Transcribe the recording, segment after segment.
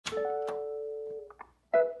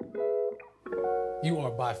You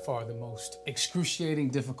are by far the most excruciating,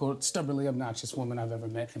 difficult, stubbornly obnoxious woman I've ever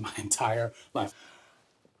met in my entire life.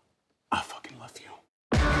 I fucking love you.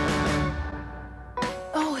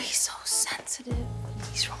 Oh, he's so sensitive.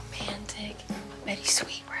 He's romantic. I bet he's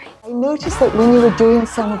sweet, right? I noticed that when you were doing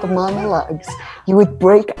some of the monologues, you would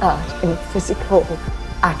break out in physical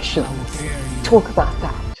actions. Talk about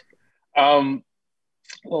that.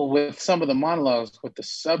 Well, with some of the monologues, with the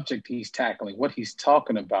subject he's tackling, what he's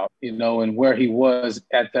talking about, and where he was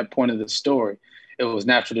at that point of the story, it was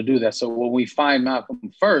natural to do that. So when we find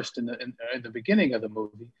Malcolm first in the beginning of the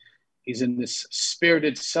movie, he's in this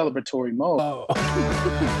spirited, celebratory mode. Oh.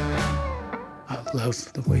 I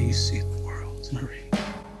love the way you see the world, Marie.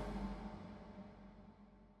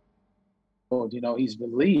 He's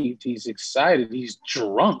relieved, he's excited, he's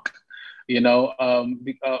drunk.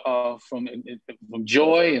 From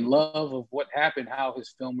joy and love of what happened, how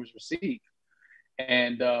his film was received.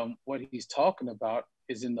 And what he's talking about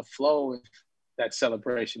is in the flow of that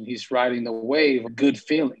celebration. He's riding the wave of good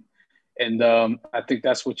feeling. And I think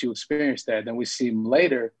that's what you experienced there. Then we see him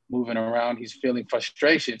later moving around. He's feeling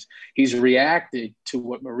frustrations. He's reacted to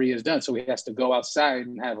what Marie has done. So he has to go outside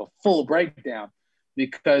and have a full breakdown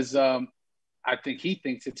because I think he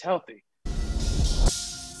thinks it's healthy.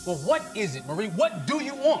 Well, what is it, Marie? What do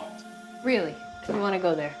you want? Really? Do you want to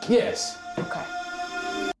go there? Yes. Okay.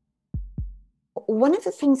 One of the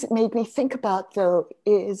things that made me think about, though,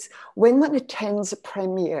 is when one attends a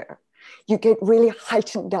premiere, you get really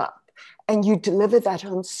heightened up and you deliver that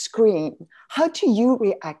on screen. How do you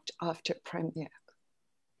react after a premiere?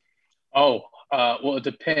 Well, it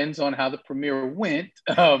depends on how the premiere went.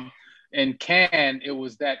 In Cannes, it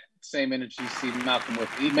was that same energy you see Malcolm with.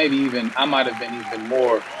 I might have been even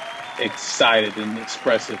more excited and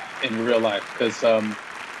expressive in real life because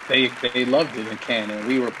they loved it in Cannes, and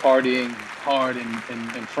we were partying hard in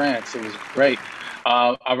France. It was great.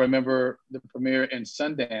 I remember the premiere in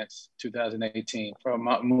Sundance 2018 for a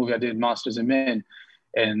movie I did, Monsters and Men,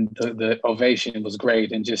 and the ovation was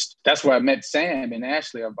great. And just that's where I met Sam and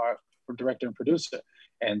Ashley, our director and producer.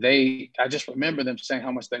 And I just remember them saying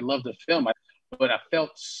how much they loved the film. But I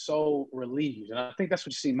felt so relieved. And I think that's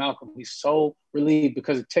what you see Malcolm. He's so relieved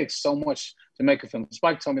because it takes so much to make a film.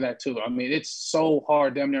 Spike told me that too. I mean, it's so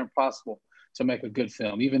hard, damn near impossible to make a good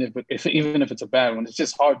film, even if it's a bad one. It's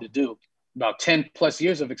just hard to do. About 10 plus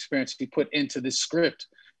years of experience he put into this script,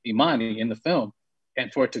 Imani, in the film.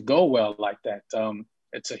 And for it to go well like that,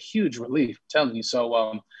 it's a huge relief, I'm telling you.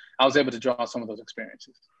 So I was able to draw on some of those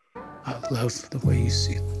experiences. I love the way you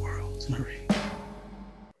see the world, Marie.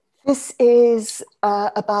 This is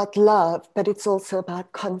about love, but it's also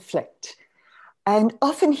about conflict. And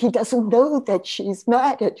often he doesn't know that she's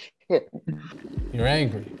mad at him. You're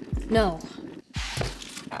angry. No.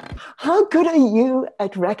 How good are you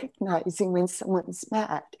at recognizing when someone's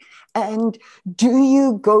mad? And do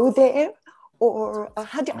you go there? Or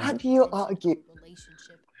how do you argue?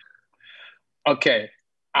 Okay.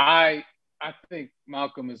 I think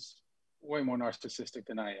Malcolm is way more narcissistic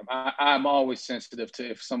than I am. I'm always sensitive to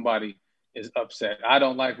if somebody is upset. I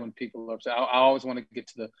don't like when people are upset. I always want to get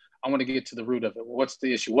to the root of it. Well, what's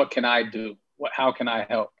the issue? What can I do? How can I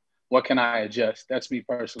help? What can I adjust? That's me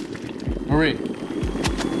personally. Marie.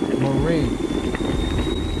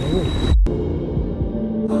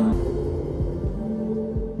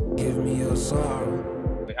 Give me your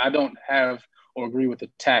sorrow. I don't have or agree with the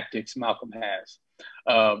tactics Malcolm has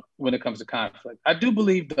when it comes to conflict. I do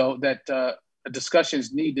believe, though, that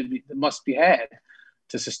discussions must be had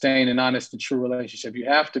to sustain an honest and true relationship. You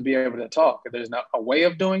have to be able to talk. There's not a way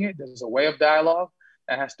of doing it. There's a way of dialogue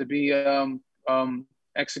that has to be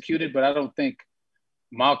executed, but I don't think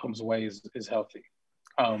Malcolm's way is healthy.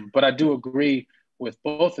 But I do agree with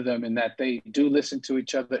both of them in that they do listen to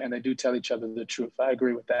each other and they do tell each other the truth. I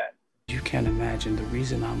agree with that. You can't imagine the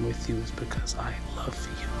reason I'm with you is because I love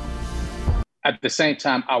you. At the same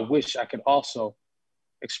time, I wish I could also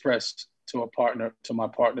express to my partner,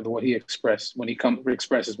 what he expresses when he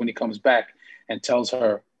comes back and tells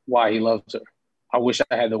her why he loves her. I wish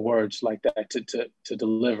I had the words like that to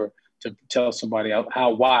deliver, to tell somebody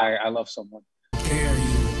why I love someone. Carry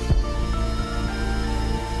you.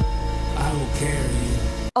 I will carry you.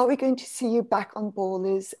 Are we going to see you back on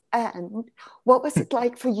Ballers? And what was it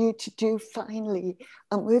like for you to do finally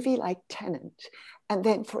a movie like Tenet and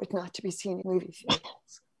then for it not to be seen in movie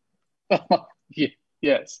theaters?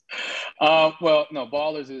 Yes. Well, no,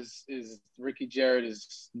 Ballers is Ricky Jarrett it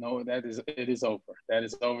is over. That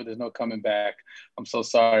is over. There's no coming back. I'm so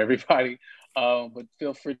sorry, everybody. But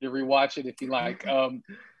feel free to rewatch it if you like.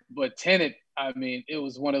 But Tenet, I mean, it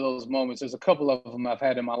was one of those moments. There's a couple of them I've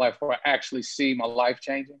had in my life where I actually see my life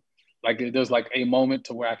changing. Like there's like a moment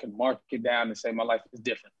to where I can mark it down and say my life is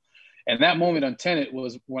different. And that moment on Tenet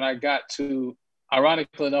was when I got to,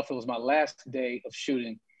 ironically enough, it was my last day of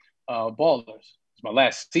shooting Ballers. It was my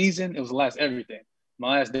last season. It was the last everything.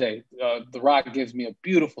 My last day. The Rock gives me a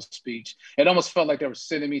beautiful speech. It almost felt like they were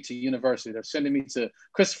sending me to university. They're sending me to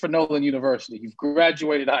Christopher Nolan University. You've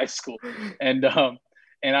graduated high school. And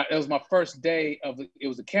it was my first day it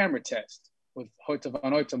was a camera test with Hoyte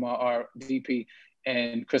van Hoytema, our DP,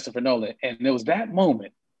 and Christopher Nolan. And it was that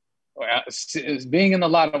moment, being in the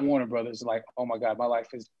lot of Warner Brothers, like, oh my God, my life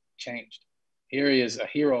has changed. Here he is, a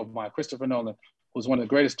hero of mine, Christopher Nolan, who's one of the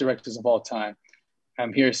greatest directors of all time.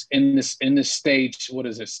 I'm here in this stage, what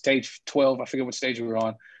is it, stage 12, I forget what stage we were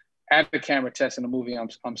on, at the camera test in the movie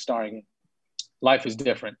I'm starring in. Life is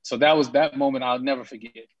different. So that was that moment I'll never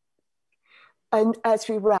forget. And as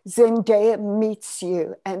we wrap, Zendaya meets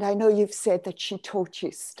you, and I know you've said that she taught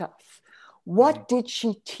you stuff. What did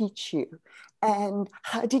she teach you? And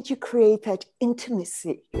how did you create that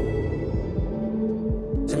intimacy? Tell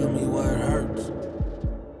me where it hurts.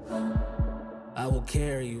 I will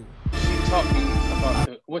carry you. She taught me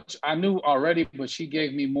about which I knew already, but she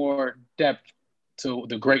gave me more depth to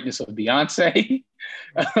the greatness of Beyonce.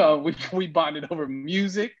 We bonded over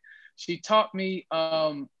music. She taught me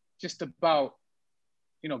just about,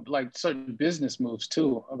 like certain business moves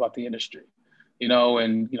too, about the industry.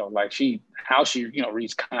 And like how she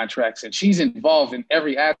reads contracts, and she's involved in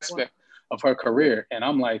every aspect of her career. And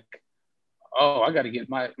I'm like, oh, I got to get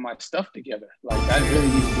my stuff together. Like I really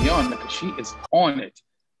need to be on it because she is on it.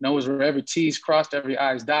 Knows where every T's crossed, every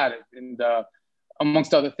I's dotted, and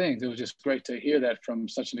amongst other things. It was just great to hear that from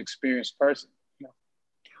such an experienced person.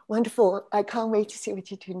 Wonderful. I can't wait to see what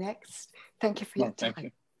you do next. Thank you for your time.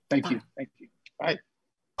 Thank you. Thank you. Bye.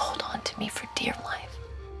 Hold on to me for dear life.